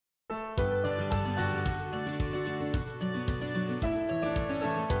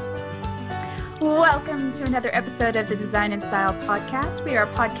Welcome to another episode of the Design and Style Podcast. We are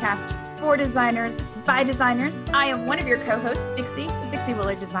a podcast for designers, by designers. I am one of your co-hosts, Dixie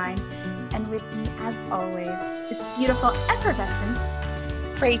Willard Design. And with me, as always, is beautiful, effervescent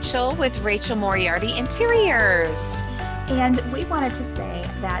Rachel with Rachel Moriarty Interiors. And we wanted to say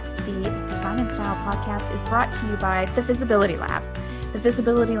that the Design and Style Podcast is brought to you by the Visibility Lab. The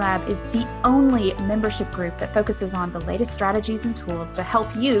Visibility Lab is the only membership group that focuses on the latest strategies and tools to help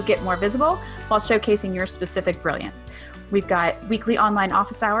you get more visible while showcasing your specific brilliance. We've got weekly online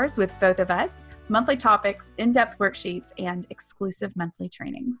office hours with both of us, monthly topics, in-depth worksheets, and exclusive monthly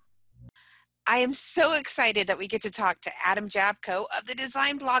trainings. I am so excited that we get to talk to Adam Jabko of the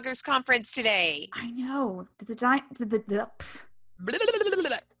Design Bloggers Conference today. I know. The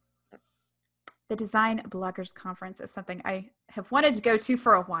Design Bloggers Conference is something I have wanted to go to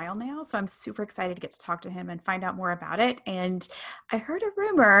for a while now, so I'm super excited to get to talk to him and find out more about it. And I heard a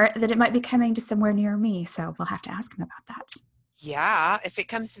rumor that it might be coming to somewhere near me, so we'll have to ask him about that. Yeah, if it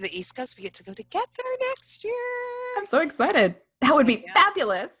comes to the East Coast, we get to go together next year. I'm so excited. That would be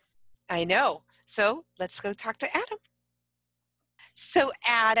fabulous. I know. So let's go talk to Adam. So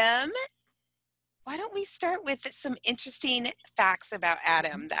Adam, why don't we start with some interesting facts about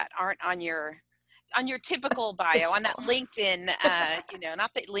Adam that aren't on your typical bio, on that LinkedIn,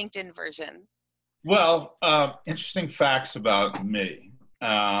 not the LinkedIn version. Well, interesting facts about me.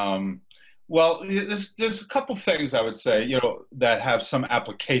 There's a couple things I would say, that have some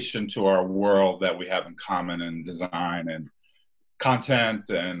application to our world that we have in common in design and content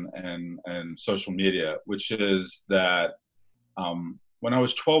and social media, which is that when I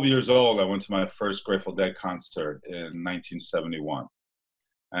was 12 years old, I went to my first Grateful Dead concert in 1971.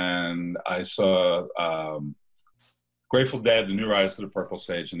 And I saw Grateful Dead, The New Rise of the Purple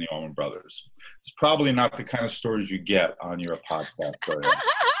Sage, and the Allman Brothers. It's probably not the kind of stories you get on your podcast.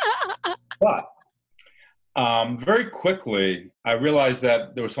 But very quickly, I realized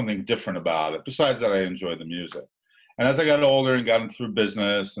that there was something different about it, besides that I enjoyed the music. And as I got older and got through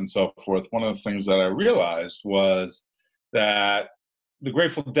business and so forth, one of the things that I realized was that the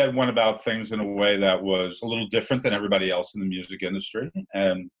Grateful Dead went about things in a way that was a little different than everybody else in the music industry.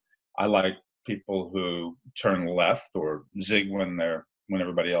 And I like people who turn left or zig when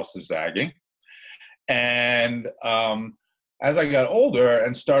everybody else is zagging. And as I got older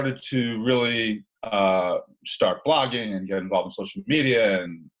and started to really start blogging and get involved in social media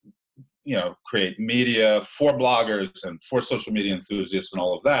and create media for bloggers and for social media enthusiasts and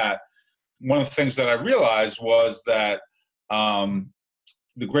all of that, one of the things that I realized was that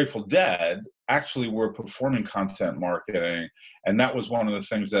the Grateful Dead actually were performing content marketing, and that was one of the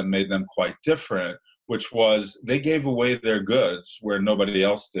things that made them quite different, which was they gave away their goods where nobody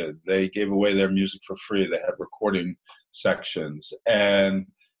else did. They gave away their music for free. They had recording sections, and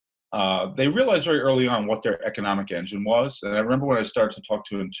they realized very early on what their economic engine was. And I remember when I started to talk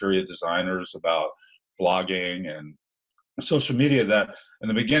to interior designers about blogging and social media, that in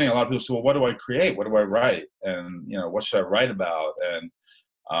the beginning, a lot of people said, well, what do I create? What do I write? And, what should I write about? And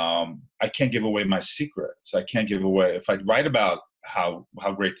I can't give away my secrets. I can't give away, if I write about how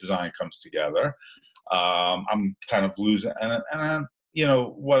great design comes together, I'm kind of losing. And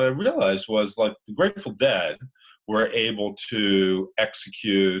what I realized was, like, the Grateful Dead were able to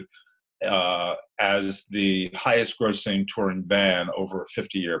execute as the highest grossing touring band over a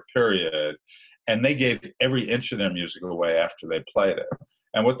 50-year period. And they gave every inch of their music away after they played it.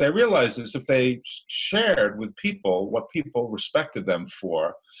 And what they realized is if they shared with people what people respected them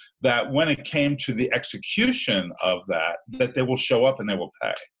for, that when it came to the execution of that they will show up and they will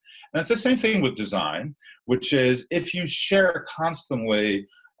pay. And it's the same thing with design, which is if you share constantly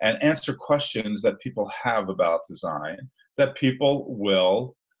and answer questions that people have about design, that people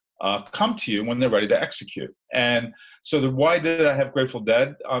will come to you when they're ready to execute. And so why did I have Grateful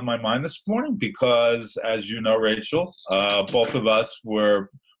Dead on my mind this morning? Because, as you know, Rachel, both of us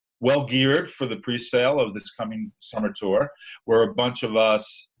were well geared for the pre-sale of this coming summer tour. We're a bunch of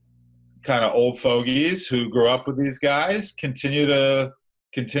us kind of old fogies who grew up with these guys, continue to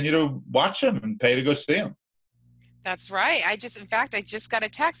watch them and pay to go see them. That's right. I just got a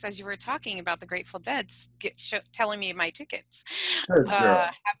text as you were talking about the Grateful Dead telling me my tickets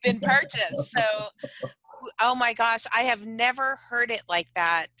have been purchased. So, oh my gosh, I have never heard it like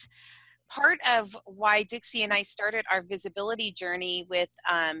that. Part of why Dixie and I started our visibility journey with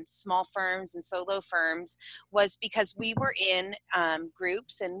small firms and solo firms was because we were in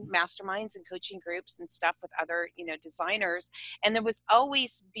groups and masterminds and coaching groups and stuff with other, designers. And there was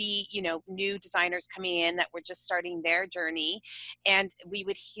always be, new designers coming in that were just starting their journey. And we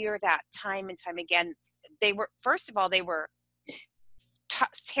would hear that time and time again. They were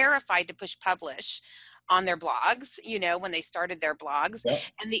terrified to push publish on their blogs, when they started their blogs. Yeah.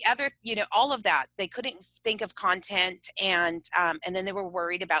 And the other, all of that, they couldn't think of content, and then they were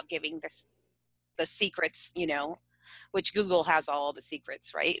worried about giving the secrets, which Google has all the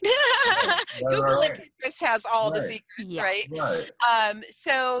secrets, right? Google and Pinterest has all the secrets, right?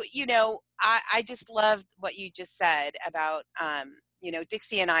 So, I just love what you just said about,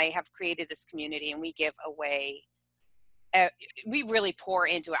 Dixie and I have created this community, and we give away, we really pour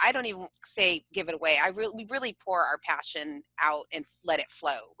into it. I don't even say give it away. We really pour our passion out and let it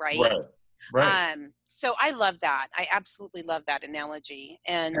flow, right? Right. So I love that. I absolutely love that analogy.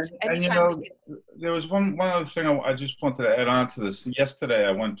 And there was one other thing I just wanted to add on to this. Yesterday,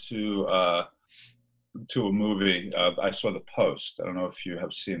 I went to a movie. I saw The Post. I don't know if you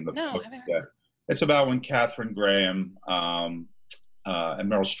have seen The Post yet. It's about when Katharine Graham and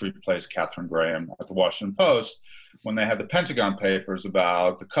Meryl Streep plays Katharine Graham at the Washington Post, when they had the Pentagon Papers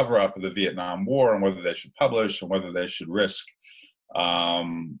about the cover-up of the Vietnam War and whether they should publish and whether they should risk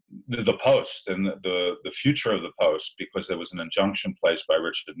the Post and the future of the Post, because there was an injunction placed by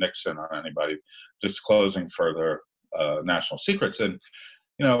Richard Nixon on anybody disclosing further national secrets. And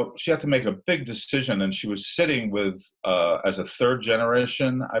she had to make a big decision, and she was sitting with as a third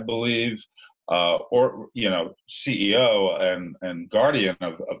generation, I believe, CEO and guardian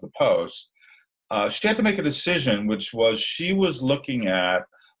of the Post. She had to make a decision, which was she was looking at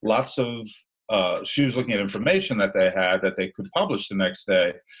information that they had that they could publish the next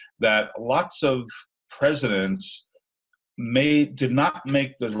day, that lots of presidents did not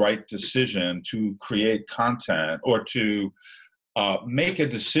make the right decision to create content or to make a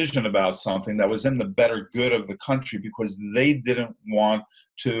decision about something that was in the better good of the country, because they didn't want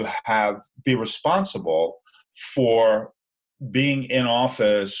to be responsible for being in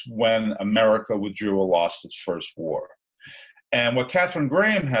office when America withdrew or lost its first war. And what Katharine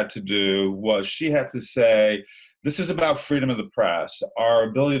Graham had to do was she had to say, this is about freedom of the press, our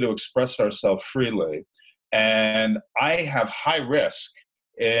ability to express ourselves freely. And I have high risk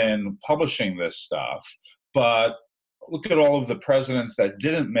in publishing this stuff, but look at all of the presidents that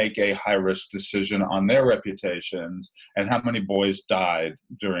didn't make a high-risk decision on their reputations and how many boys died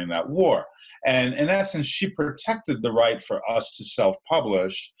during that war. And in essence, she protected the right for us to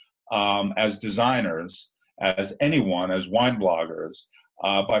self-publish as designers, as anyone, as wine bloggers,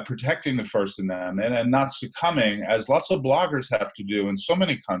 by protecting the First Amendment and not succumbing, as lots of bloggers have to do in so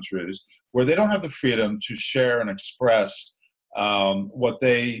many countries, where they don't have the freedom to share and express what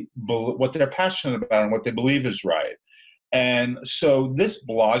they're passionate about and what they believe is right. And so this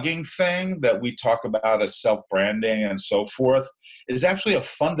blogging thing that we talk about as self-branding and so forth is actually a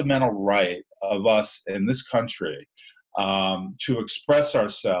fundamental right of us in this country to express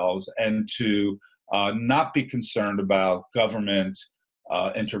ourselves and to not be concerned about government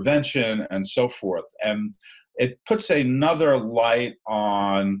intervention and so forth. And it puts another light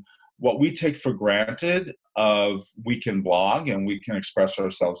on what we take for granted of we can blog and we can express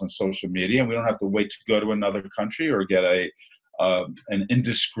ourselves on social media, and we don't have to wait to go to another country or get an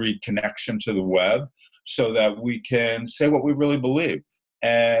indiscreet connection to the web, so that we can say what we really believe.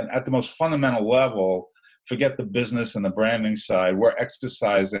 And at the most fundamental level, forget the business and the branding side, we're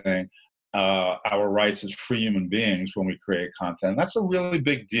exercising our rights as free human beings when we create content. That's a really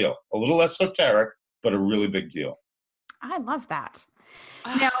big deal. A little esoteric, but a really big deal. I love that.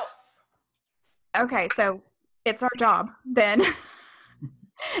 Now, okay, so it's our job then.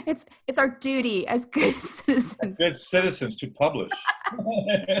 It's our duty as good citizens. As good citizens to publish.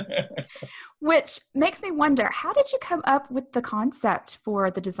 Which makes me wonder, how did you come up with the concept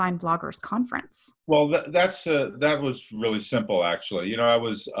for the Design Bloggers Conference? Well, that was really simple, actually. I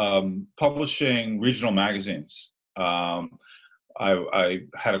was publishing regional magazines. I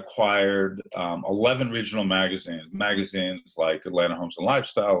had acquired 11 regional magazines like Atlanta Homes and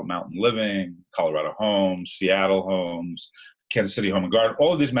Lifestyle, Mountain Living, Colorado Homes, Seattle Homes, Kansas City Home and Garden,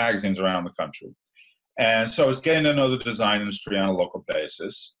 all of these magazines around the country. And so I was getting to know the design industry on a local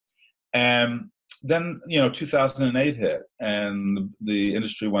basis. And then, 2008 hit and the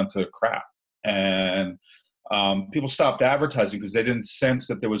industry went to crap. And people stopped advertising because they didn't sense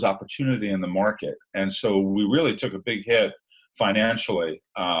that there was opportunity in the market. And so we really took a big hit financially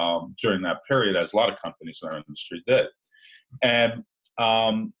during that period, as a lot of companies in our industry did. And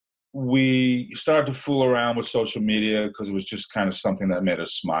we started to fool around with social media because it was just kind of something that made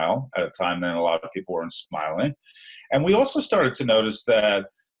us smile at a time then a lot of people weren't smiling. And we also started to notice that,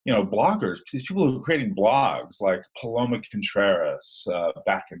 bloggers, these people who were creating blogs like Paloma Contreras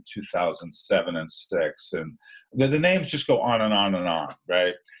back in 2007 and 6, and the names just go on and on and on,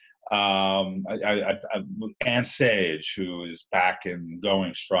 right? Ann Sage, who is back and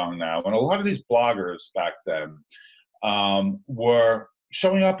going strong now, and a lot of these bloggers back then were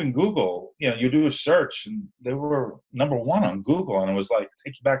showing up in Google. You know, you do a search, and they were #1 on Google, and it was like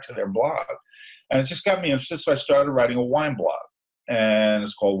take you back to their blog, and it just got me interested. So I started writing a wine blog, and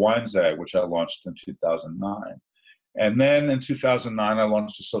it's called WineZag, which I launched in 2009. And then in 2009, I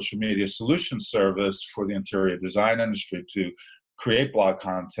launched a social media solution service for the interior design industry to create blog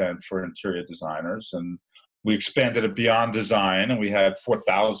content for interior designers. And we expanded it beyond design, and we had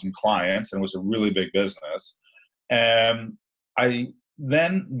 4,000 clients, and it was a really big business. And I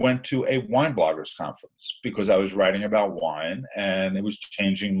then went to a wine bloggers conference because I was writing about wine, and it was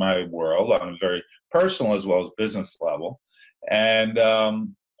changing my world on a very personal as well as business level. And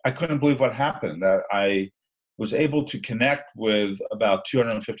I couldn't believe what happened, that I was able to connect with about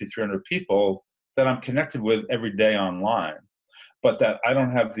 250, 300 people that I'm connected with every day online, but that I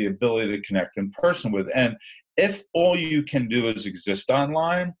don't have the ability to connect in person with. And if all you can do is exist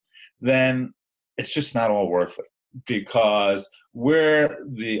online, then it's just not all worth it, because where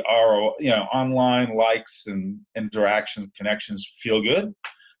the online likes and interactions, connections feel good,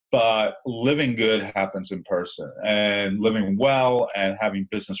 but living good happens in person, and living well and having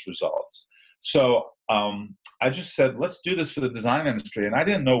business results. So I just said, let's do this for the design industry. And I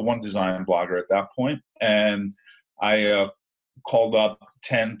didn't know one design blogger at that point. And I called up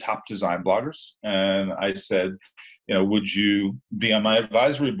 10 top design bloggers, and I said, would you be on my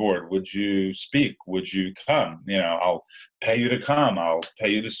advisory board? Would you speak? Would you come? I'll pay you to come. I'll pay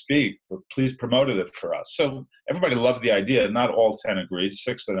you to speak, but please promote it for us. So everybody loved the idea. Not all 10 agreed.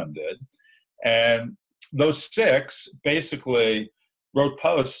 6 of them did. And those 6 basically wrote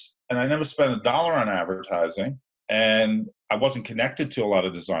posts, and I never spent $1 on advertising, and I wasn't connected to a lot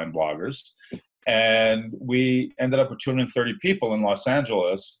of design bloggers. And we ended up with 230 people in Los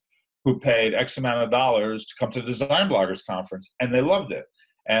Angeles who paid X amount of dollars to come to the Design Bloggers Conference, and they loved it.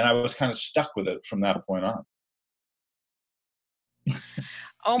 And I was kind of stuck with it from that point on.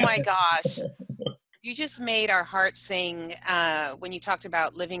 Oh my gosh. You just made our heart sing when you talked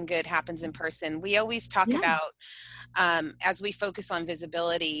about living good happens in person. We always talk about, as we focus on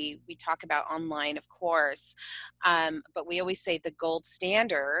visibility, we talk about online, of course, but we always say the gold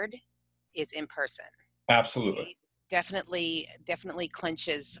standard is in person. Absolutely. Right? Definitely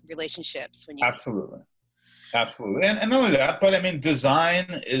clenches relationships when you Absolutely. And not only that, but I mean,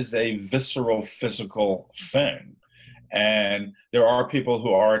 design is a visceral, physical thing. And there are people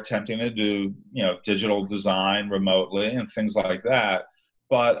who are attempting to do, digital design remotely and things like that.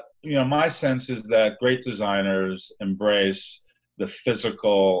 But, my sense is that great designers embrace the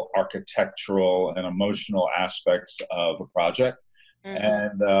physical, architectural, and emotional aspects of a project.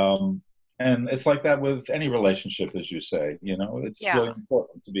 Mm-hmm. And it's like that with any relationship, as you say, it's really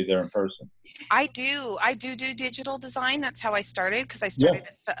important to be there in person. I do digital design. That's how I started, because I started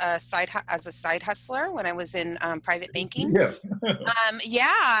as a side hustler when I was in private banking.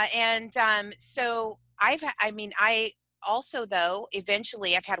 So I also, though,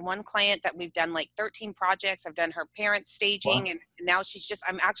 eventually I've had one client that we've done like 13 projects. I've done her parents staging, and now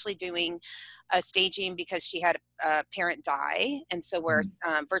I'm actually doing a staging because she had a parent die. And so we're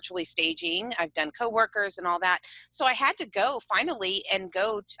virtually staging. I've done coworkers and all that. So I had to go finally and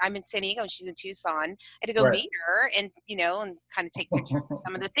I'm in San Diego and she's in Tucson. I had to go meet her and, and kind of take pictures of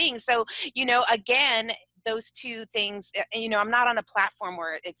some of the things. So, again, those two things, I'm not on a platform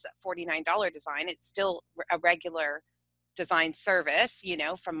where it's a $49 design. It's still a regular design service,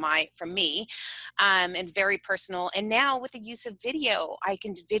 from me, and it's very personal. And now with the use of video, I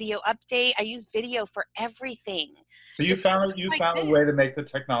can video update. I use video for everything. So you found a way to make the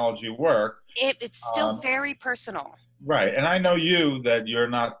technology work. It's still very personal. Right. And I know that you're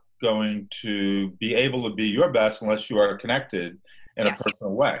not going to be able to be your best unless you are connected in a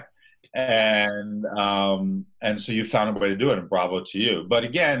personal way. And so you found a way to do it, and bravo to you. But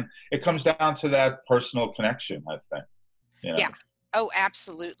again, it comes down to that personal connection, I think. Yeah. Oh,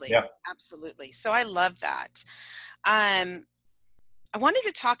 absolutely. Yeah. Absolutely. So I love that. I wanted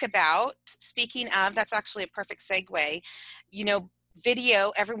to talk about, speaking of, that's actually a perfect segue,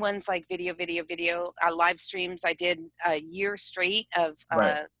 video. Everyone's like video, live streams. I did a year straight of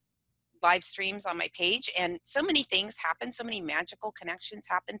live streams on my page, and so many things happen. So many magical connections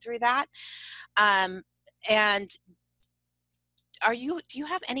happen through that. And do you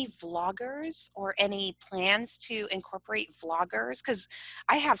have any vloggers or any plans to incorporate vloggers? Because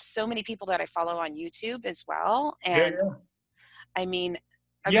I have so many people that I follow on YouTube as well. And I mean,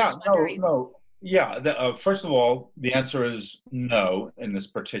 I'm just wondering. No. Yeah. First of all, the answer is no in this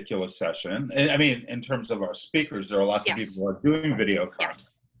particular session. And I mean, in terms of our speakers, there are lots of people who are doing video content.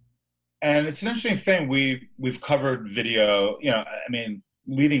 And it's an interesting thing. We've covered video, I mean,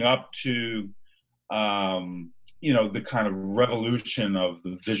 leading up to, the kind of revolution of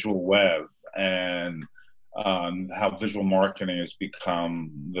the visual web and how visual marketing has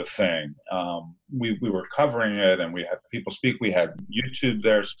become the thing. We were covering it, and we had people speak. We had YouTube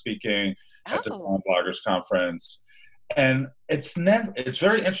there speaking at the Design Bloggers Conference. And it's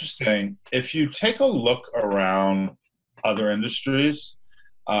very interesting. If you take a look around other industries,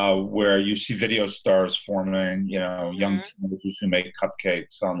 where you see video stars forming, young teenagers who make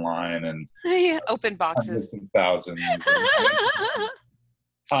cupcakes online and open boxes, thousands.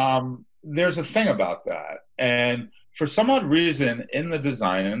 There's a thing about that, and for some odd reason, in the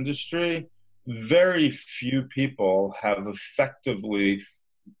design industry, very few people have effectively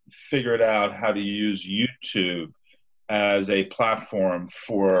figured out how to use YouTube as a platform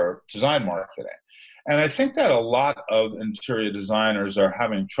for design marketing. And I think that a lot of interior designers are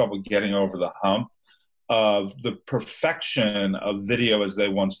having trouble getting over the hump of the perfection of video as they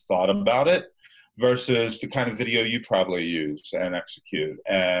once thought about it versus the kind of video you probably use and execute,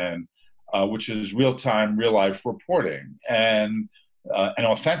 and which is real-time, real-life reporting and an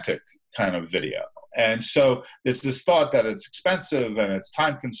authentic kind of video. And so there's this thought that it's expensive and it's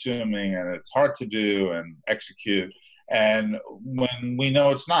time-consuming and it's hard to do and execute. And when we know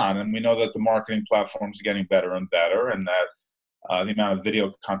it's not, and we know that the marketing platforms are getting better and better, and that the amount of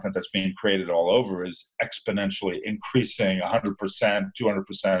video content that's being created all over is exponentially increasing 100%,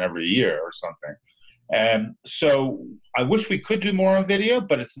 200% every year or something. And so I wish we could do more on video,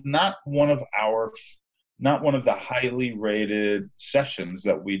 but it's not one of the highly rated sessions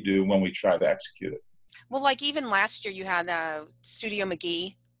that we do when we try to execute it. Well, like even last year you had Studio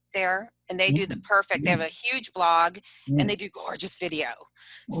McGee there, and they do the perfect. They have a huge blog, and they do gorgeous video.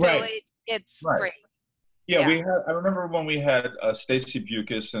 So it's great. Yeah, we had. I remember when we had Stacy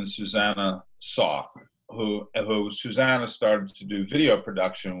Bucas and Susanna Saw, who Susanna started to do video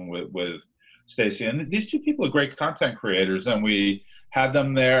production with Stacy, and these two people are great content creators, and we had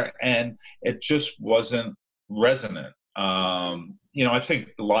them there, and it just wasn't resonant. I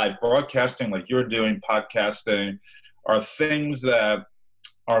think the live broadcasting, like you're doing, podcasting, are things that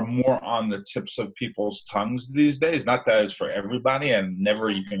are more on the tips of people's tongues these days. Not that it's for everybody, and never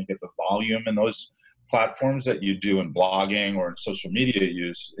you're going to get the volume in those platforms that you do in blogging or in social media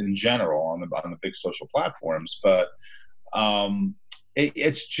use in general on the big social platforms. But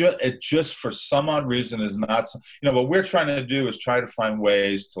it just for some odd reason is not. What we're trying to do is try to find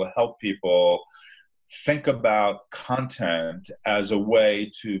ways to help people think about content as a way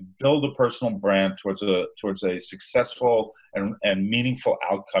to build a personal brand towards a successful and meaningful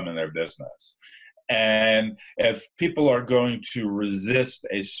outcome in their business. And if people are going to resist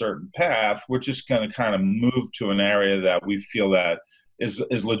a certain path, we're just going to kind of move to an area that we feel that is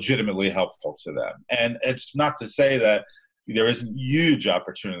legitimately helpful to them. And it's not to say that there isn't huge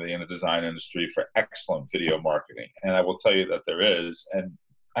opportunity in the design industry for excellent video marketing. And I will tell you that there is. And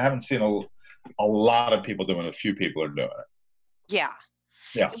I haven't seen a lot of people doing it. A few people are doing it. Yeah.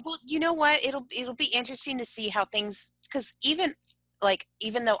 Well, you know what? It'll be interesting to see how things, because even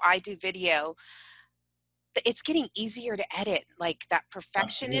though I do video, it's getting easier to edit. Like that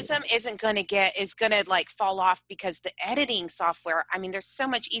perfectionism is going to like fall off because the editing software, I mean, there's so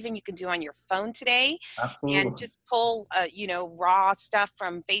much even you can do on your phone today. Absolutely. And just pull, raw stuff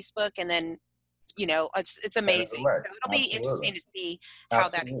from Facebook, and then, it's amazing. Right. So it'll be interesting to see how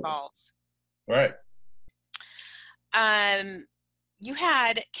that evolves. Right. You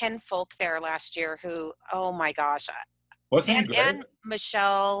had Ken Folk there last year who, oh my gosh. Wasn't he great? And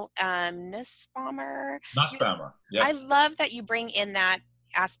Michelle Nussbaumer. Nussbaumer, yes. I love that you bring in that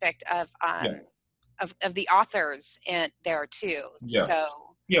aspect of the authors in there too. Yes. So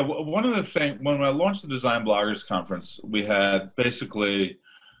yeah, one of the things, when I launched the Design Bloggers Conference, we had basically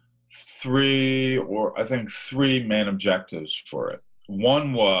three main objectives for it.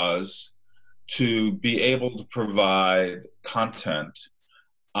 One was to be able to provide content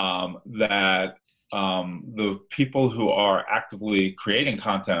that the people who are actively creating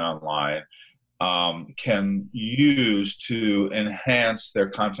content online can use to enhance their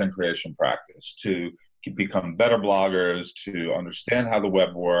content creation practice, to become better bloggers, to understand how the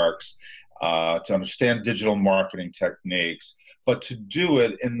web works, to understand digital marketing techniques, but to do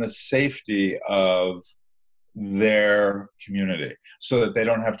it in the safety of their community so that they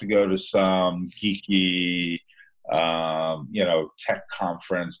don't have to go to some geeky tech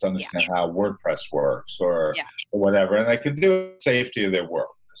conference to understand how WordPress works or whatever, and they can do it in the safety of their work.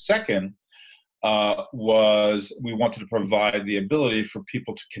 The second was we wanted to provide the ability for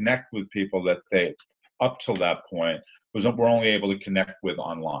people to connect with people that they, up till that point, were only able to connect with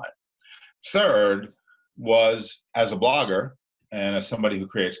online. Third was, as a blogger and as somebody who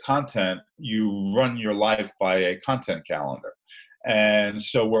creates content, you run your life by a content calendar. And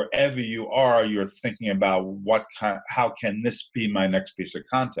so wherever you are, you're thinking about how can this be my next piece of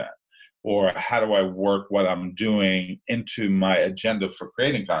content? Or how do I work what I'm doing into my agenda for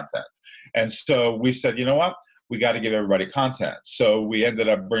creating content? And so we said, you know what? We got to give everybody content. So we ended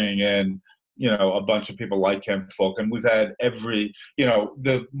up bringing in, a bunch of people like Ken Folk, and we've had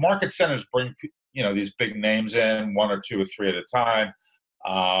the market centers bring, these big names in, 1 or 2 or 3 at a time,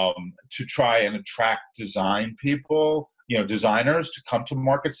 to try and attract design people, designers to come to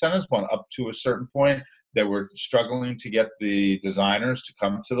market centers. When up to a certain point, they were struggling to get the designers to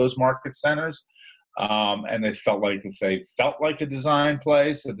come to those market centers. And they felt like if they felt like a designy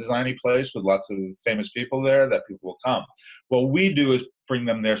place with lots of famous people there, that people will come. What we do is bring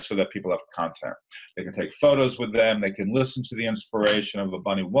them there so that people have content. They can take photos with them. They can listen to the inspiration of a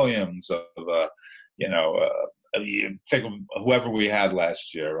Bunny Williams, think of whoever we had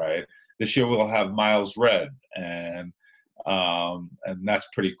last year, right? This year we'll have Miles Redd, and that's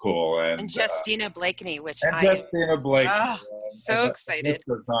pretty cool. And Justina Blakeney, Justina Blakeney, so excited.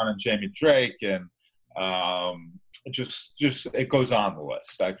 Goes on, and Jamie Drake, and just it goes on the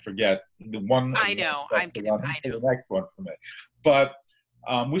list. I forget the one. I know. I know. The next one for me, but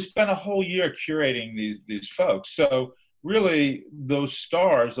we spent a whole year curating these folks. So really, those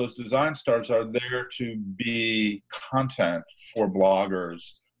design stars, are there to be content for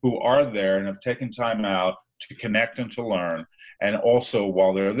bloggers who are there and have taken time out to connect and to learn. And also,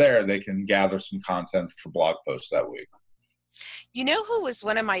 while they're there, they can gather some content for blog posts that week. You know who was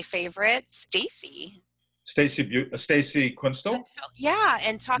one of my favorites? Stacy Quinstel? Yeah,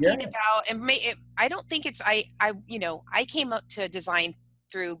 and talking about, I don't think it's, I came up to design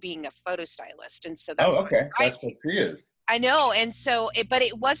through being a photo stylist, and so that's that's what she is. I know. And so but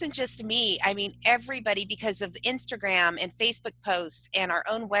it wasn't just me. I mean, everybody, because of Instagram and Facebook posts and our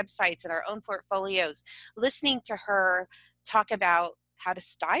own websites and our own portfolios, listening to her talk about how to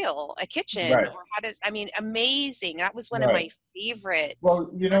style a kitchen, or amazing. That was one of my favorite.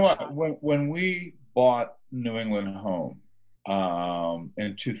 Well, you know what, when we bought New England Home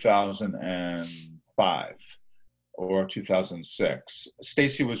in 2005 or 2006,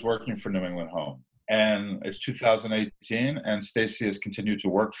 Stacy was working for New England Home, and it's 2018, and Stacy has continued to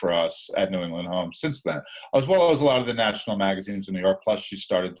work for us at New England Home since then, as well as a lot of the national magazines in New York. Plus, she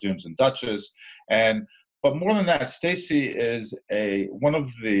started Dunes and Duchess, but more than that, Stacy is one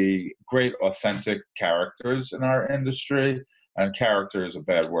of the great authentic characters in our industry. And character is a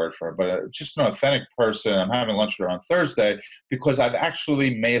bad word for her, but just an authentic person. I'm having lunch with her on Thursday because I've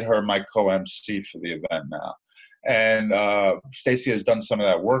actually made her my co-MC for the event now. And Stacy has done some of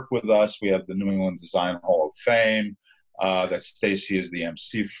that work with us. We have the New England Design Hall of Fame that Stacy is the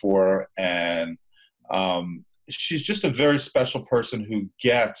MC for. And she's just a very special person who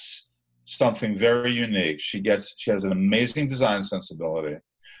gets something very unique. She has an amazing design sensibility.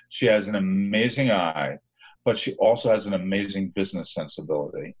 She has an amazing eye, but she also has an amazing business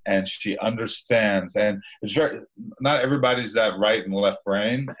sensibility, and she understands, and not everybody's that right and left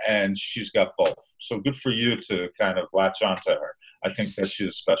brain, and she's got both. So good for you to kind of latch onto her. I think that she's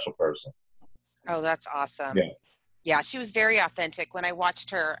a special person. Oh, that's awesome. Yeah, she was very authentic. When I watched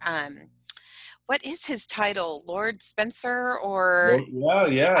her, what is his title? Lord Spencer, or?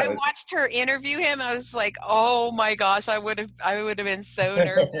 Yeah. I watched her interview him. I was like, oh my gosh, I would have been so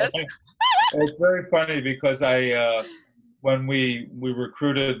nervous. It's very funny because when we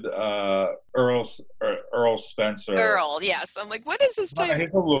recruited Earl Spencer. Earl, yes. I'm like, what is his title? He's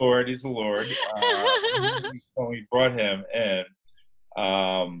a lord. When we brought him in,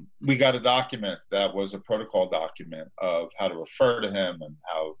 we got a document that was a protocol document of how to refer to him, and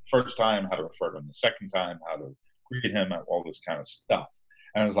how first time, how to refer to him the second time, how to greet him, and all this kind of stuff.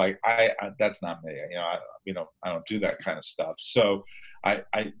 And I was like, that's not me. I don't do that kind of stuff. So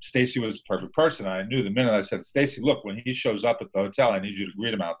Stacy was the perfect person. I knew the minute I said, Stacy, look, when he shows up at the hotel, I need you to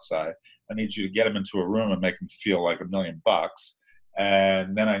greet him outside. I need you to get him into a room and make him feel like $1 million.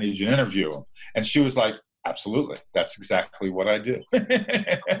 And then I need you to interview him. And she was like, absolutely. That's exactly what I do.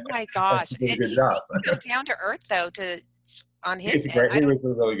 Oh my gosh. Good job. Go down to earth though, on his end. He was a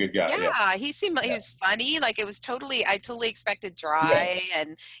really good guy. Yeah. He seemed like he was funny. Like I totally expected dry,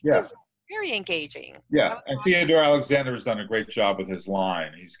 and he was very engaging. Yeah, and awesome. Theodore Alexander has done a great job with his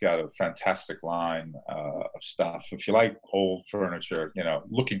line. He's got a fantastic line of stuff. If you like old furniture,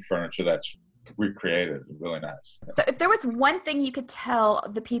 looking furniture that's recreated, really nice. Yeah. So if there was one thing you could tell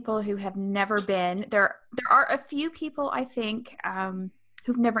the people who have never been, there are a few people, I think,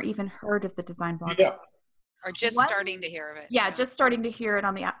 who've never even heard of the Design Blog. Yeah. Or just starting to hear of it. Yeah, just starting to hear it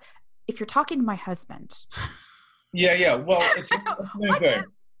on the app. if you're talking to my husband. Yeah. Well, it's the same thing.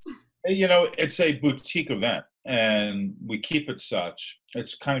 It's a boutique event, and we keep it such.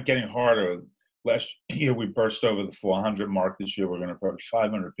 It's kind of getting harder. Last year, we burst over the 400 mark. This year, we're going to approach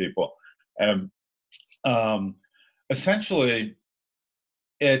 500 people. And essentially,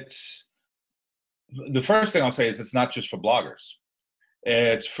 it's the first thing I'll say is it's not just for bloggers.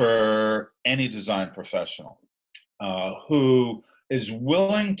 It's for any design professional who is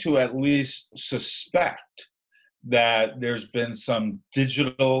willing to at least suspect that there's been some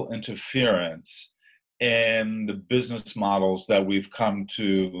digital interference in the business models that we've come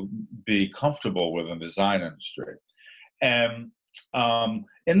to be comfortable with in the design industry. And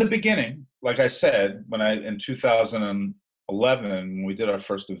in the beginning, like I said, in 2011, when we did our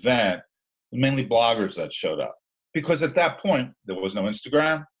first event, mainly bloggers that showed up. Because at that point, there was no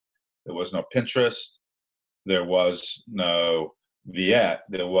Instagram, there was no Pinterest, there was no Viet,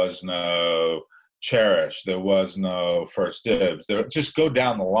 there was no Cherish, there was no First Dibs. Just go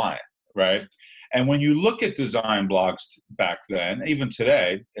down the line, right? And when you look at design blogs back then, even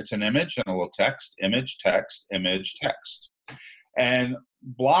today, it's an image and a little text, image, text, image, text. And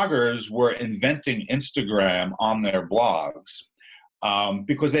bloggers were inventing Instagram on their blogs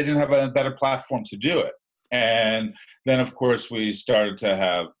because they didn't have a better platform to do it. And then, of course, we started to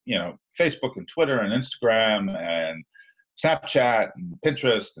have, Facebook and Twitter and Instagram and Snapchat and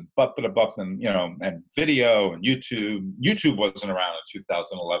Pinterest and and video and YouTube. YouTube wasn't around in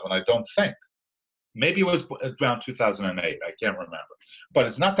 2011, I don't think. Maybe it was around 2008. I can't remember. But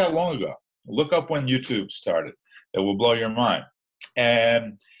it's not that long ago. Look up when YouTube started. It will blow your mind.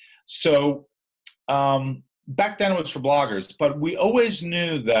 And so back then it was for bloggers, but we always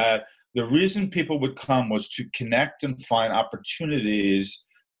knew that the reason people would come was to connect and find opportunities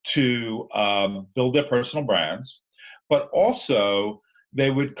to build their personal brands, but also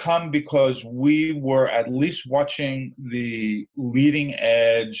they would come because we were at least watching the leading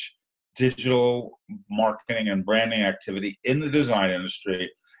edge digital marketing and branding activity in the design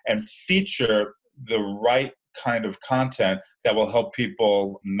industry and feature the right kind of content that will help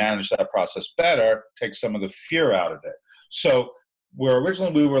people manage that process better, take some of the fear out of it. So where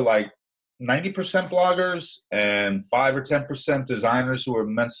originally we were like 90% bloggers and 5 or 10% designers who were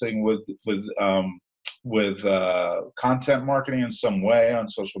messing with content marketing in some way on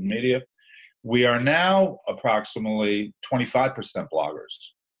social media, we are now approximately 25%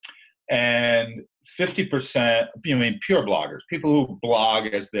 bloggers and 50% pure bloggers, people who blog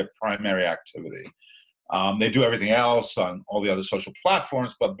as their primary activity. They do everything else on all the other social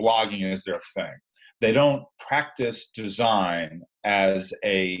platforms, but blogging is their thing. They don't practice design as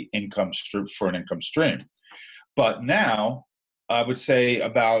an income stream. But now, I would say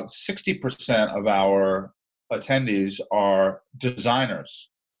about 60% of our attendees are designers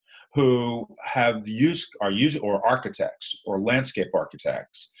who or architects or landscape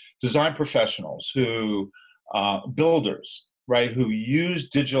architects, design professionals who builders, right, who use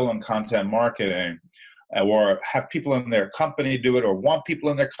digital and content marketing or have people in their company do it or want people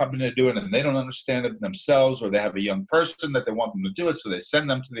in their company to do it and they don't understand it themselves, or they have a young person that they want them to do it, so they send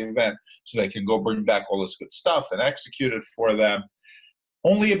them to the event so they can go bring back all this good stuff and execute it for them.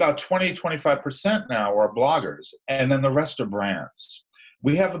 Only about 20-25% now are bloggers, and then the rest are brands.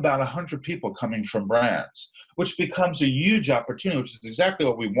 We have about 100 people coming from brands, which becomes a huge opportunity, which is exactly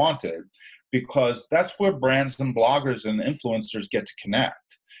what we wanted, because that's where brands and bloggers and influencers get to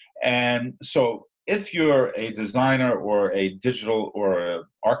connect. And so if you're a designer or a digital or an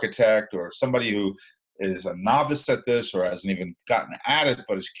architect or somebody who is a novice at this or hasn't even gotten at it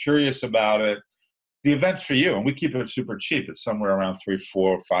but is curious about it, the event's for you. And we keep it super cheap. It's somewhere around $300,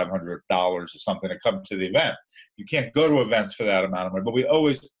 $400, $500 or something to come to the event. You can't go to events for that amount of money, but we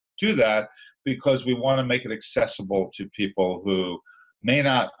always do that because we want to make it accessible to people who may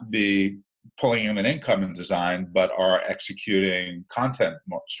not be pulling in an income in design, but are executing content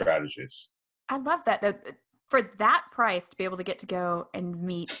strategies. I love that. For that price, to be able to get to go and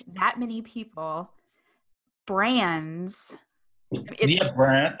meet that many people, brands.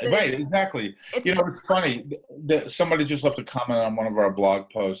 Right, exactly. It's funny. Somebody just left a comment on one of our blog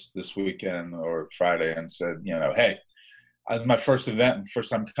posts this weekend or Friday and said, hey, this is my first event, first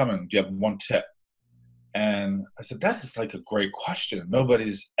time coming. Do you have one tip? And I said, that is like a great question.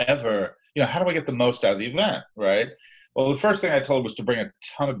 Nobody's ever, how do I get the most out of the event, right? Well, the first thing I told was to bring a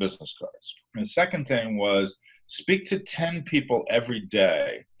ton of business cards. And the second thing was speak to 10 people every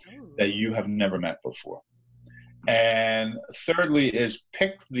day that you have never met before. And thirdly is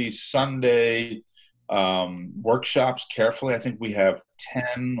pick the Sunday workshops carefully. I think we have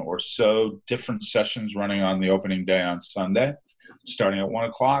 10 or so different sessions running on the opening day on Sunday, starting at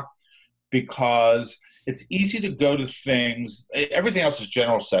 1:00. because it's easy to go to things. Everything else is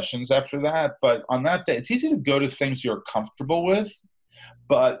general sessions after that, but on that day, it's easy to go to things you're comfortable with.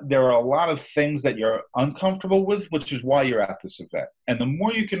 But there are a lot of things that you're uncomfortable with, which is why you're at this event. And the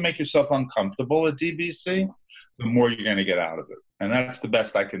more you can make yourself uncomfortable at DBC, the more you're going to get out of it. And that's the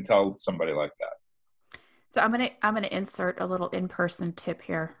best I can tell somebody like that. So I'm gonna insert a little in-person tip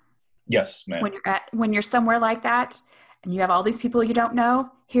here. Yes, ma'am. When you're somewhere like that and you have all these people you don't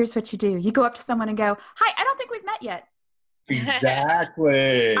know, here's what you do. You go up to someone and go, "Hi, I don't think we've met yet."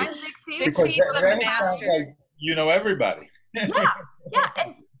 Exactly. I'm Dixie. Dixie's the master. Like you know everybody. Yeah,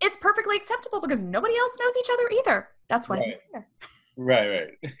 and it's perfectly acceptable because nobody else knows each other either. That's why he's here.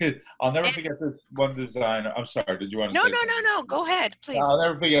 Right. I'll never forget this one designer. I'm sorry. Did you want to? No. Go ahead, please. I'll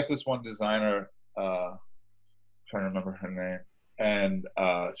never forget this one designer. Trying to remember her name, and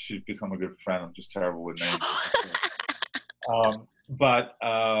she's become a good friend. I'm just terrible with names. But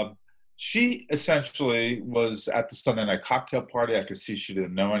she essentially was at the Sunday night cocktail party. I could see she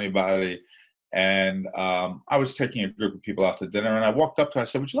didn't know anybody. And I was taking a group of people out to dinner, and I walked up to her. I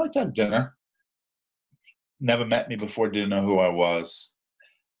said, "Would you like to have dinner?" Never met me before, didn't know who I was.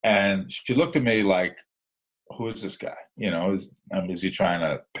 And she looked at me like, "Who is this guy? You know, is he trying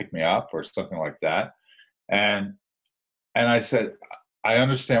to pick me up or something like that?" And I said, "I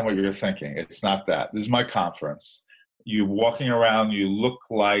understand what you're thinking. It's not that. This is my conference. You're walking around, you look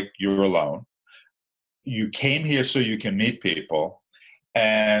like you're alone. You came here so you can meet people.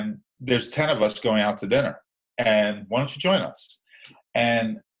 And there's 10 of us going out to dinner. And why don't you join us?"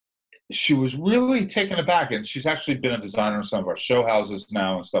 And she was really taken aback. And she's actually been a designer in some of our show houses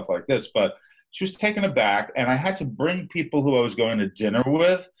now and stuff like this. But she was taken aback. And I had to bring people who I was going to dinner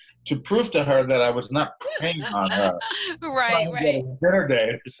with to prove to her that I was not preying on her. Right. Dinner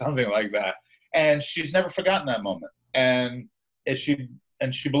date or something like that. And she's never forgotten that moment. And she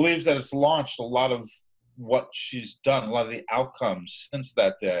believes that it's launched a lot of what she's done, a lot of the outcomes since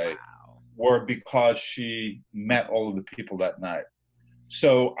that day were because she met all of the people that night.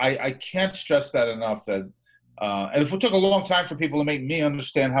 So I can't stress that enough that, and if it took a long time for people to make me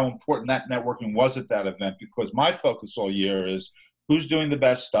understand how important that networking was at that event, because my focus all year is who's doing the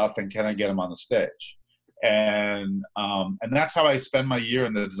best stuff and can I get them on the stage? And that's how I spend my year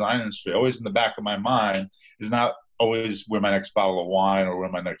in the design industry. Always in the back of my mind is not always where my next bottle of wine or where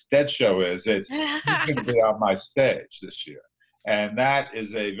my next dead show is. It's who's going to be on my stage this year. And that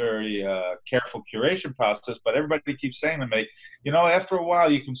is a very careful curation process. But everybody keeps saying to me, you know, after a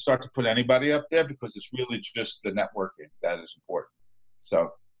while, you can start to put anybody up there because it's really just the networking that is important. So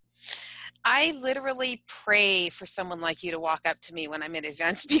I literally pray for someone like you to walk up to me when I'm at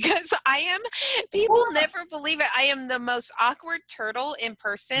events because people never believe it. I am the most awkward turtle in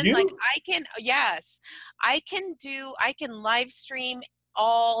person. You? Like I can live stream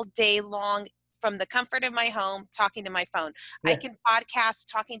all day long from the comfort of my home, talking to my phone. Yeah. I can podcast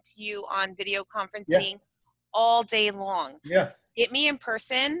talking to you on video conferencing all day long. Yes. Get me in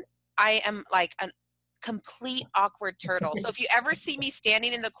person. I am like an complete awkward turtle. So if you ever see me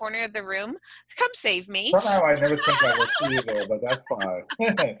standing in the corner of the room, come save me. Somehow I never think I will see you there, but that's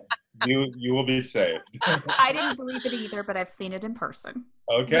fine. You will be saved. I didn't believe it either, but I've seen it in person.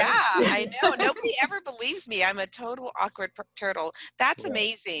 Okay. Yeah, I know. Nobody ever believes me. I'm a total awkward turtle. That's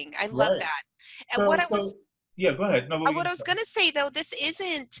amazing. I love that. And yeah, go ahead. No, what I was going to say though, this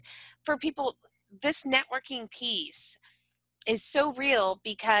isn't for people. This networking piece is so real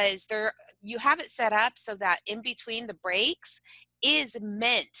because you have it set up so that in between the breaks is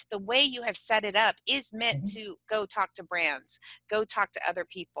meant, the way you have set it up is meant to go talk to brands, go talk to other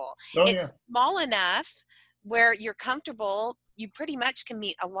people. It's small enough where you're comfortable. You pretty much can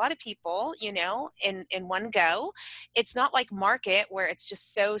meet a lot of people, you know, in one go. It's not like Market where it's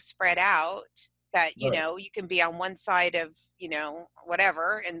just so spread out that, you know, you can be on one side of, you know,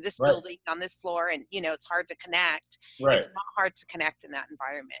 whatever in this building on this floor and, you know, it's hard to connect. Right. It's not hard to connect in that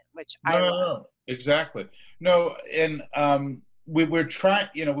environment, which I love. No, exactly. No, and we're trying,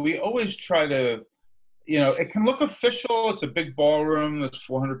 you know, we always try to, you know, it can look official. It's a big ballroom. There's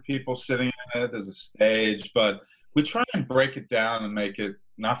 400 people sitting in it. There's a stage, but we try and break it down and make it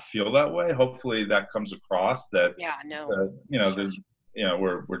not feel that way. Hopefully that comes across that, you know, there's, you know,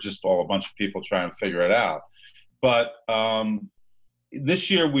 we're just all a bunch of people trying to figure it out. But this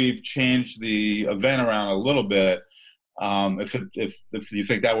year we've changed the event around a little bit. If you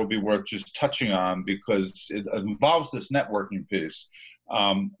think that would be worth just touching on, because it involves this networking piece,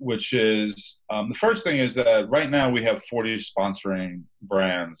 which is the first thing is that right now we have 40 sponsoring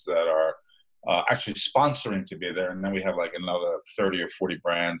brands that are actually sponsoring to be there, and then we have like another 30 or 40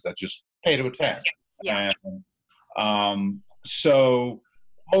 brands that just pay to attend. Yeah. And, so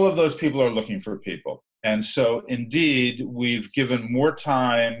all of those people are looking for people. And so indeed, we've given more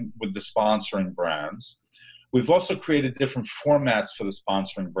time with the sponsoring brands. We've also created different formats for the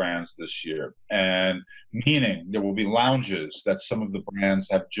sponsoring brands this year. And meaning there will be lounges that some of the brands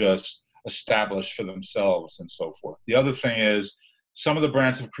have just established for themselves and so forth. The other thing is some of the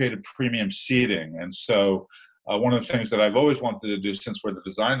brands have created premium seating. And so one of the things that I've always wanted to do since we're the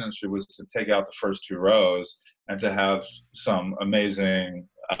design industry was to take out the first 2 rows and to have some amazing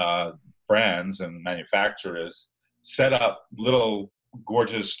brands and manufacturers set up little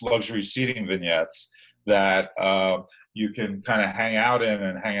gorgeous luxury seating vignettes that you can kind of hang out in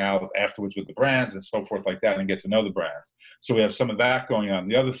and hang out afterwards with the brands and so forth like that and get to know the brands. So we have some of that going on.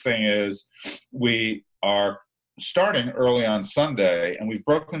 The other thing is we are starting early on Sunday, and we've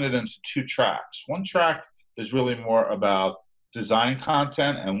broken it into 2 tracks. One track is really more about design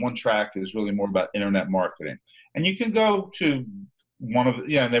content, and one track is really more about internet marketing. And you can go to one of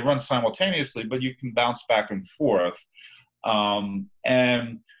and they run simultaneously, but you can bounce back and forth.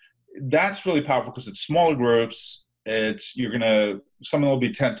 And that's really powerful because it's smaller groups. Some of them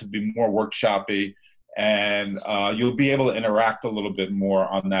will tend to be more workshoppy, and you'll be able to interact a little bit more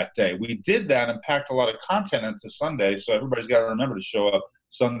on that day. We did that and packed a lot of content into Sunday, so everybody's got to remember to show up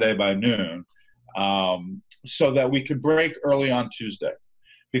Sunday by noon, so that we could break early on Tuesday.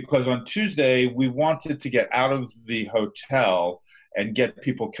 Because on Tuesday, we wanted to get out of the hotel and get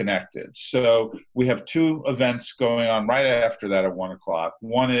people connected. So we have 2 events going on right after that at 1 o'clock.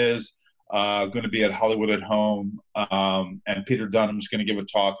 One is going to be at Hollywood at Home, and Peter Dunham's going to give a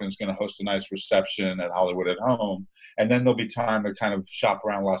talk and is going to host a nice reception at Hollywood at Home. And then there'll be time to kind of shop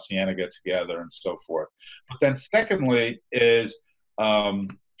around La Cienega together and so forth. But then secondly is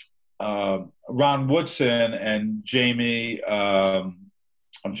Ron Woodson and Jamie,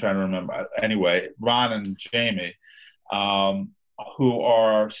 I'm trying to remember. Anyway, Ron and Jamie, who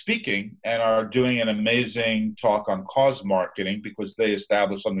are speaking and are doing an amazing talk on cause marketing because they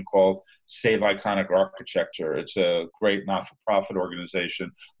established something called Save Iconic Architecture. It's a great not-for-profit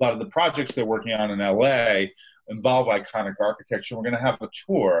organization. A lot of the projects they're working on in LA involve iconic architecture. We're going to have a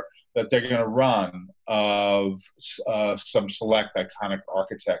tour that they're going to run of some select iconic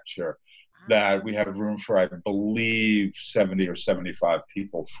architecture that we have room for, I believe, 70 or 75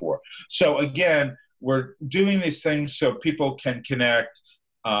 people for. So again, we're doing these things so people can connect,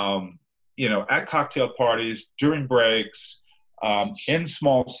 at cocktail parties, during breaks, in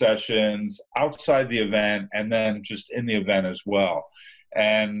small sessions, outside the event, and then just in the event as well.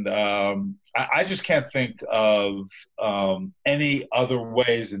 And I just can't think of any other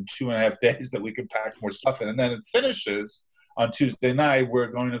ways in 2.5 days that we could pack more stuff in. And then it finishes on Tuesday night.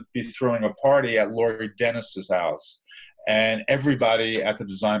 We're going to be throwing a party at Laurie Dennis's house. And everybody at the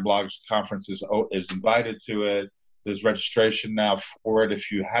Design Bloggers Conference is invited to it. There's registration now for it.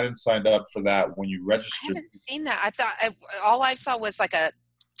 If you hadn't signed up for that when you registered. I haven't seen that. I thought all I saw was like a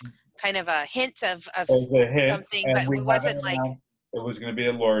kind of a hint of something, but it wasn't like. It was going to be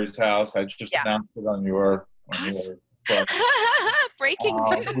at Laurie's house. I just announced it on your breaking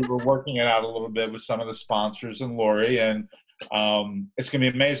news. We were working it out a little bit with some of the sponsors and Laurie, and it's going to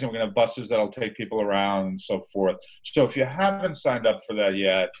be amazing. We're going to have buses that'll take people around and so forth. So if you haven't signed up for that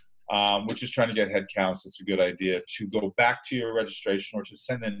yet, we're just trying to get head counts. It's a good idea to go back to your registration or to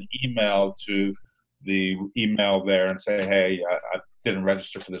send an email to the email there and say, hey, I didn't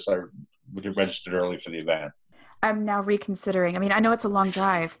register for this. I registered early for the event. I'm now reconsidering. I mean, I know it's a long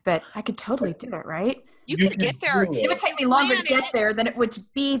drive, but I could totally do it, right? You could get there. It would take me longer to get there than it would to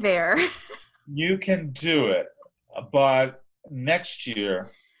be there. You can do it, but next year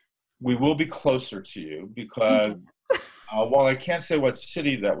we will be closer to you because while I can't say what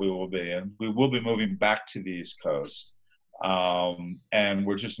city that we will be in, we will be moving back to the East Coast. And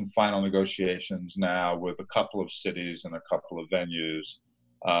we're just in final negotiations now with a couple of cities and a couple of venues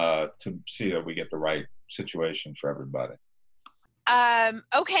to see that we get the right situation for everybody.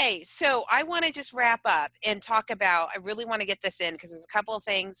 Okay, so I want to just wrap up and talk about, I really want to get this in because there's a couple of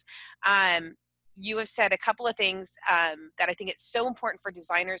things. You have said a couple of things that I think it's so important for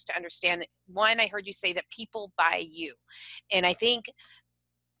designers to understand. One, I heard you say that people buy you. And I think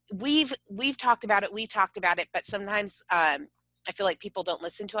we've talked about it, but sometimes I feel like people don't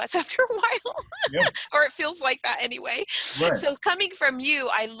listen to us after a while, or it feels like that anyway. Right. So coming from you,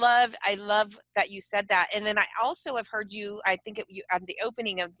 I love that you said that. And then I also have heard you, I think you at the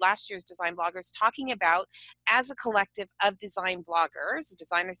opening of last year's Design Bloggers, talking about as a collective of design bloggers,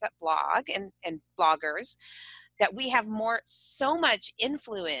 designers that blog and bloggers, that we have so much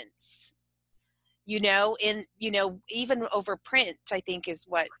influence, even over print, I think is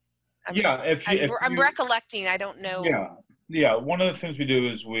what I'm recollecting. I don't know. Yeah. Yeah, one of the things we do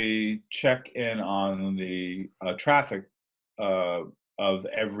is we check in on the traffic of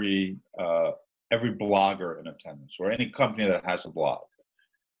every blogger in attendance, or any company that has a blog,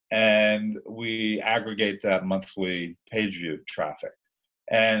 and we aggregate that monthly page view traffic.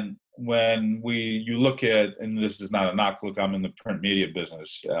 And when you look at, and this is not a knock, look, I'm in the print media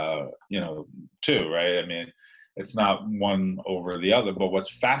business, too, right? I mean, it's not one over the other, but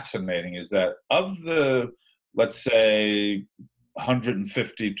what's fascinating is that of the, let's say,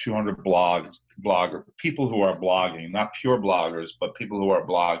 150, 200 blogger people who are blogging, not pure bloggers, but people who are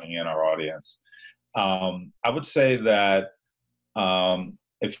blogging in our audience. I would say that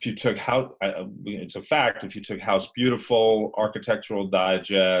if you took it's a fact, if you took House Beautiful, Architectural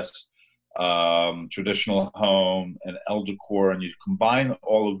Digest, Traditional Home, and Elle Decor, and you combine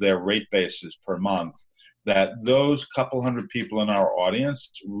all of their rate bases per month, that those couple hundred people in our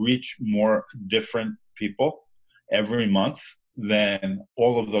audience reach more different people every month than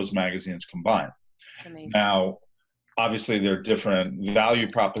all of those magazines combined. Amazing. Now, obviously, there are different value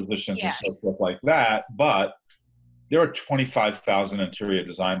propositions and so forth like that, but there are 25,000 interior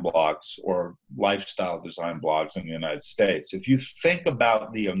design blogs or lifestyle design blogs in the United States. If you think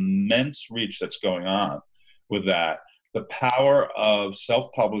about the immense reach that's going on with that, the power of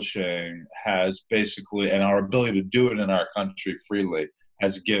self-publishing has basically, and our ability to do it in our country freely,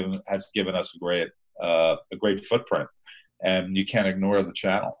 has given us a great footprint, and you can't ignore the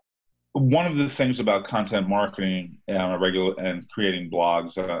channel. One of the things about content marketing on a regular and creating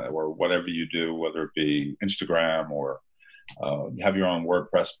blogs or whatever you do, whether it be Instagram or you have your own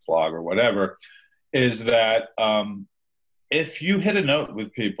WordPress blog or whatever, is that if you hit a note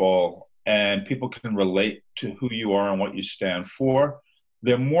with people and people can relate to who you are and what you stand for,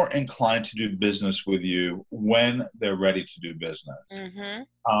 they're more inclined to do business with you when they're ready to do business. Mm-hmm.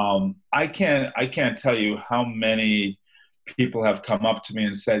 I can't tell you how many people have come up to me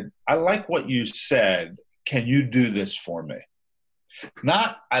and said, I like what you said. Can you do this for me?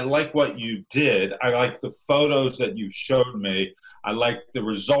 Not, I like what you did. I like the photos that you showed me. I like the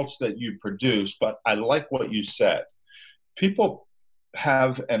results that you produced, but I like what you said. People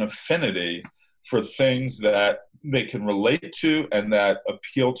have an affinity for things that they can relate to and that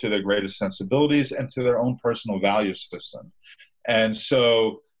appeal to their greatest sensibilities and to their own personal value system. And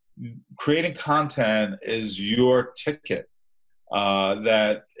so creating content is your ticket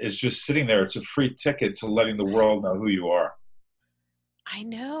that is just sitting there. It's a free ticket to letting the world know who you are. I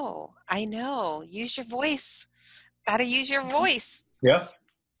know. Use your voice. Got to use your voice. Yeah,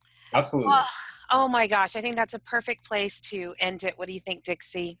 absolutely. Oh my gosh. I think that's a perfect place to end it. What do you think,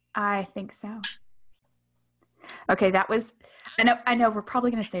 Dixie? I think so. Okay, that was, I know we're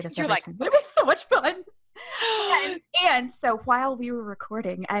probably going to say this every time, but it was so much fun. And so while we were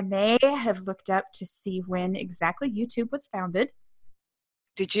recording, I may have looked up to see when exactly YouTube was founded.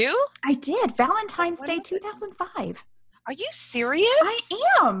 Did you? I did. Valentine's Day 2005. Are you serious? I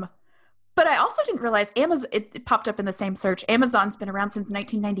am. But I also didn't realize it popped up in the same search. Amazon's been around since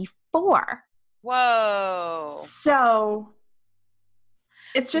 1994. Whoa. So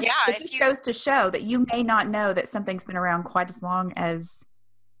it's just, it just goes to show that you may not know that something's been around quite as long as.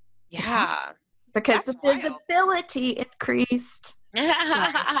 Yeah. Because the visibility increased.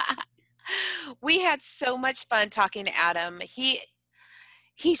 We had so much fun talking to Adam.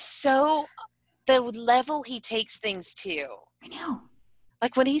 He's so, the level he takes things to. I know.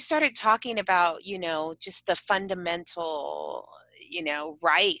 Like when he started talking about, just the fundamental,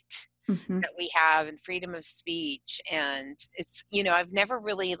 right that we have and freedom of speech. And it's, I've never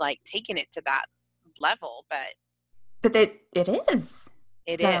really taken it to that level, but it is.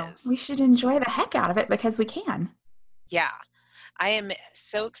 It is. We should enjoy the heck out of it because we can. Yeah. I am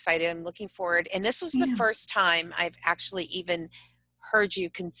so excited. I'm looking forward. And this was the first time I've actually even heard you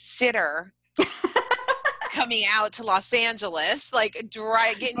consider coming out to Los Angeles, getting in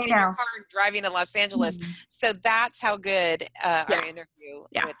your car and driving to Los Angeles. Mm-hmm. So that's how good our interview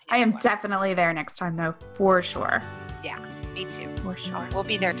with him I am was. Definitely there next time, though, for sure. Yeah, me too. For sure. We'll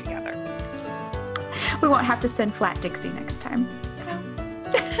be there together. We won't have to send Flat Dixie next time.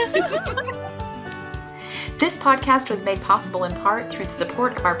 This podcast was made possible in part through the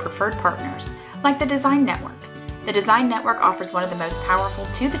support of our preferred partners, like the Design Network. The Design Network offers one of the most powerful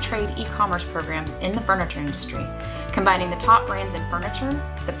to-the-trade e-commerce programs in the furniture industry, combining the top brands in furniture,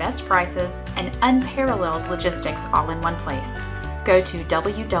 the best prices, and unparalleled logistics all in one place. Go to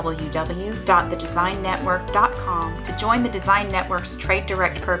www.thedesignnetwork.com to join the Design Network's Trade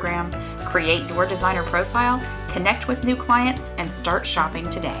Direct program, create your designer profile, connect with new clients, and start shopping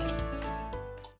today.